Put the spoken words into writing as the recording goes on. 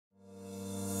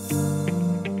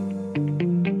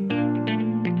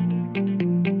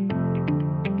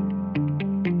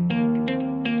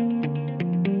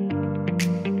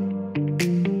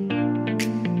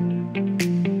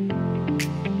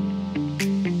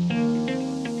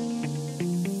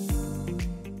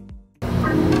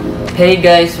Hey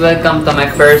guys, welcome to my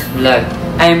first vlog.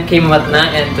 I'm huat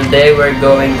and today we're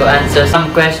going to answer some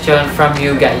question from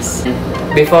you guys.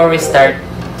 Before we start,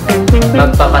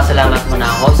 magpapasalamat muna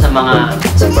ako sa mga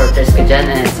supporters ko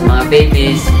dyan and sa mga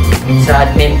babies, sa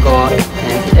admin ko,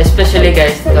 and especially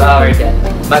guys to our God.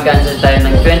 Mag-answer tayo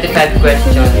ng 25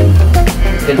 questions.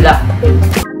 Good luck!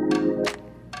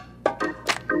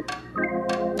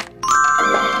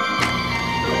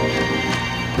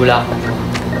 Wala ako.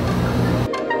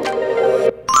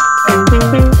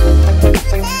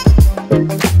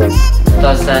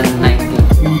 2019.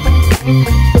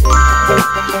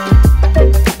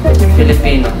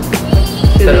 Filipino.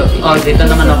 Pero, dito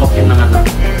naman ako pinanganak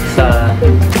sa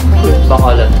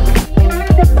Bacolod.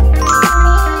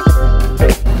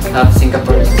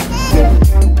 Singapore.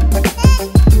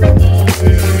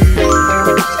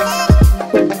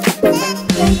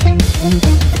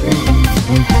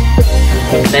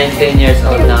 I'm 19 years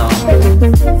old now.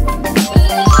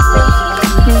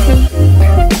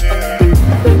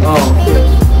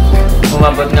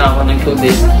 Umabot nga ako ng 2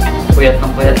 days. Puyat ng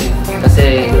puyat eh.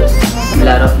 Kasi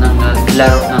laro ng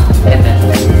ML.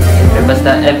 Pero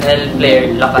basta ML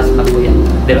player, lakas magpuyat.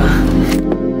 Diba?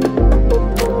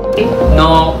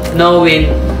 No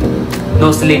win, no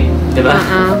sleep. Diba?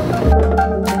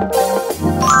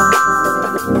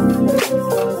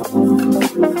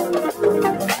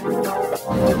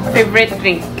 Favorite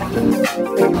drink?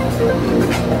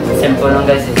 Simple lang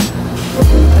guys eh.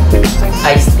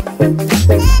 Iced tea.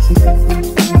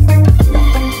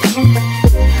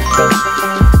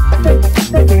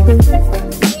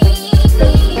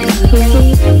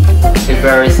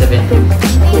 February 17.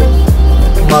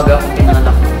 Umaga akong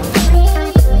pinanganak.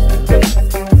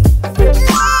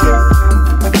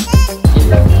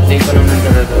 Hindi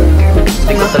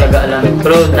ko talaga alam.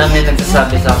 Pero namin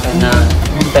nagsasabi sa akin na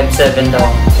 5'7" daw.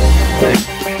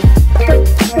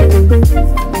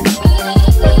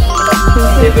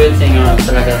 Favorite singer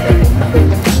talaga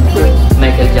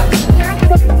Michael Jackson.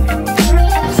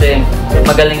 Kasi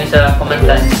magaling siya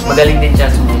kumanta, magaling din siya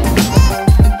sumayaw.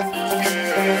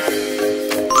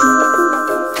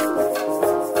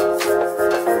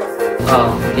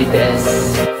 BTS.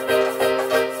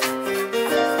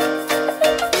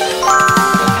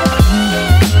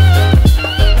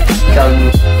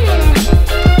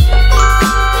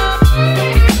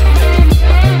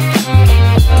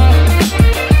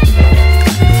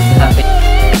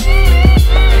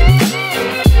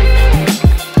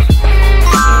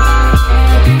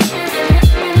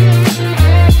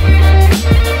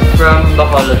 From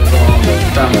Bacolod po,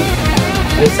 from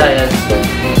Visayas.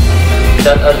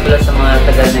 Shout out pala sa mga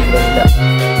taga-Negosda.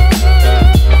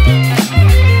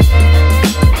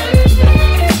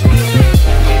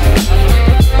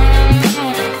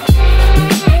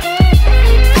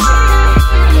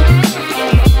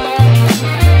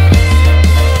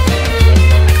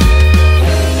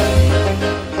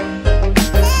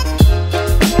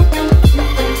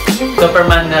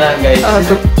 Superman na lang guys.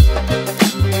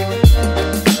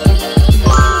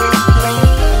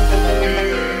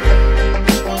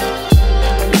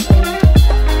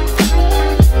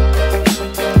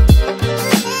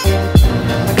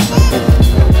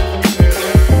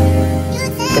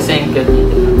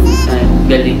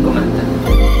 Galing kumanta.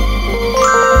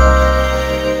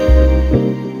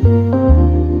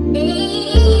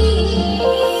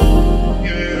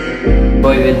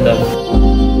 Boy with love.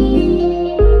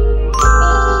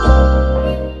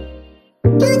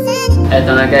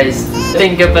 Eto na guys.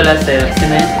 Thank you pala sa'yo.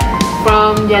 Sino yun?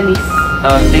 From Janice.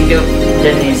 Thank you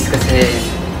Janice kasi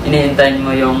inihintayin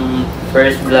mo yung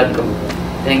first vlog ko.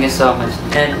 Thank you so much.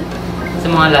 And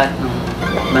sa mga lahat ng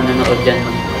manonood dyan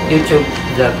ng YouTube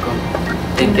vlog ko.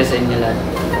 Thank you sa inyo lahat.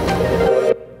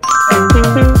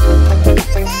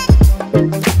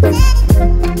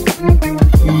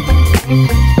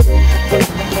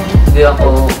 Hindi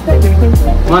ako,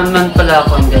 1 month pala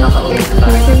ako hindi nakauwi sa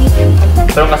bahay.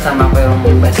 Pero kasama ko yung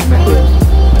best friend.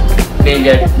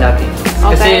 Billiard lagi.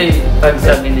 Kasi pag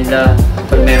sabi nila,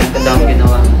 pag meron ka daw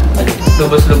ginawa,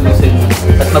 lubos-lubusin mo.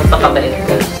 At magpakabait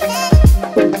ka.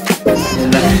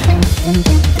 Yun lang.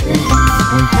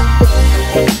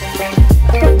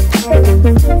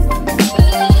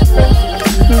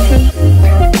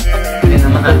 Hindi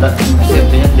naman ata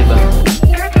posible yan, di ba?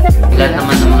 Lahat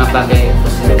naman ng mga bagay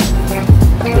posible.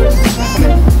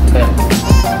 Kaya,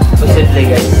 posible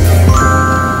guys.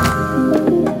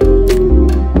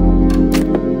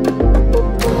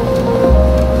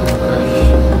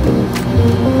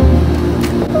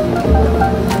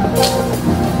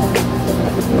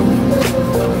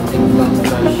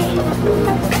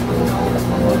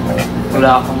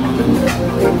 Wala akong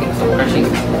crushing.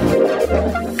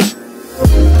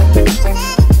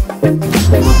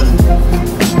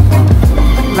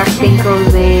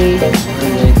 Rose.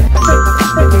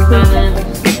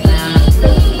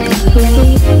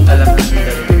 Alam na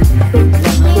nila.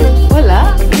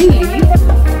 Wala? Really?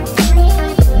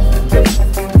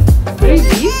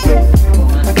 Really?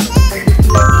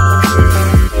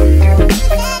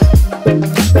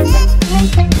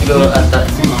 Siguro ata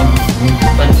sa mga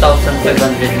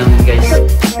 1,500 lang guys.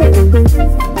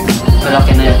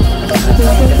 Malaki na yun.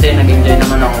 Kasi nag-enjoy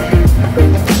naman ako.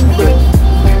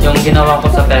 Yung ginawa ko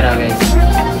sa pera guys,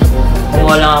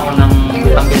 kumuha lang ako ng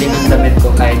pambili ng damit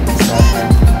ko kahit isa.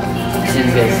 Kasi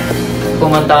guys,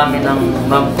 pumunta kami ng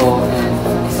mom ko and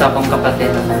isa kong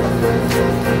kapatid.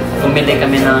 Pumili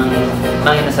kami ng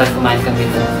manginasal, kumain kami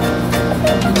doon.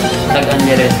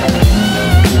 Nag-anjeres kami.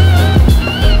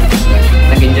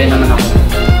 Nag-enjoy naman ako.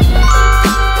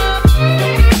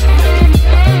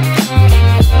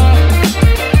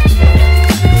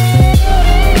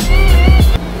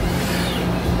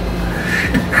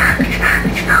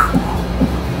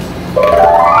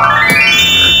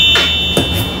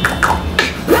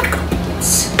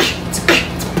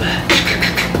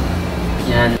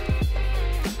 Yan.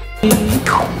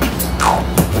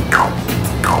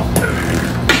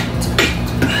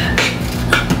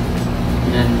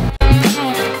 Yan.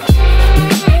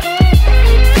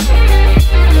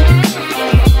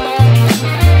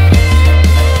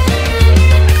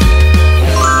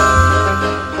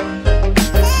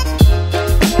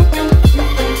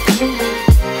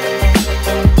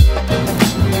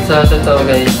 Sa totoo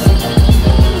guys,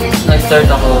 nag-start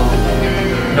ako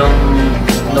noong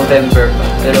November pa.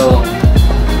 Pero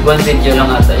one video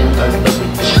lang ata yung part of it.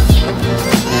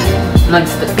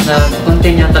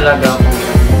 Nag-continue talaga ako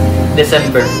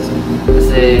December.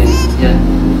 Kasi yan,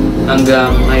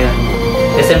 hanggang ngayon.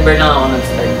 December lang ako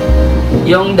nag-start.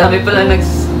 Yung dami pala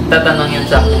nagtatanong yun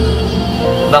sa akin.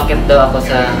 Bakit daw ako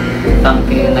sa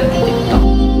tangke nag-TikTok?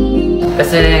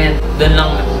 Kasi doon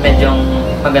lang medyo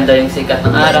maganda yung sikat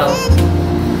ng araw. And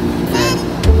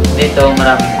dito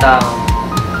maraming tao.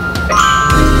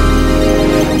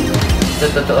 Sa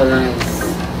totoo lang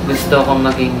is, gusto kong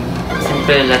maging,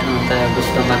 siyempre lahat naman tayo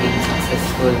gusto maging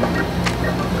successful.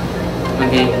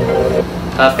 Maging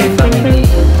happy family.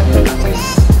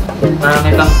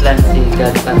 Marami pang plan si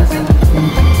God para sa akin.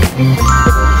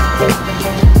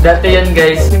 Dati yan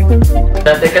guys.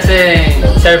 Dati kasi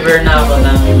server na ako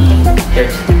ng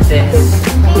church since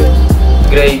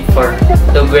grade 4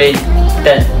 to grade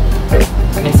 10.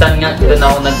 Minsan nga doon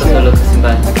ako natutulog sa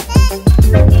simbahan.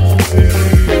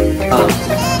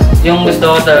 Yung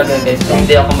gusto ko talaga guys,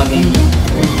 hindi ako maging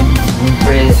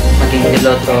priest, maging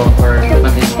piloto, or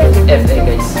maging FA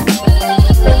guys.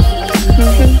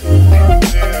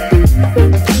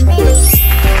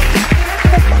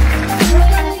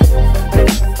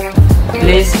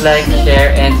 Please like,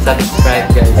 share, and subscribe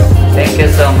guys. Thank you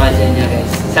so much inyo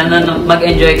guys. Sana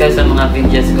mag-enjoy kayo sa mga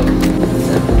videos ko.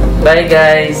 Bye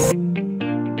guys!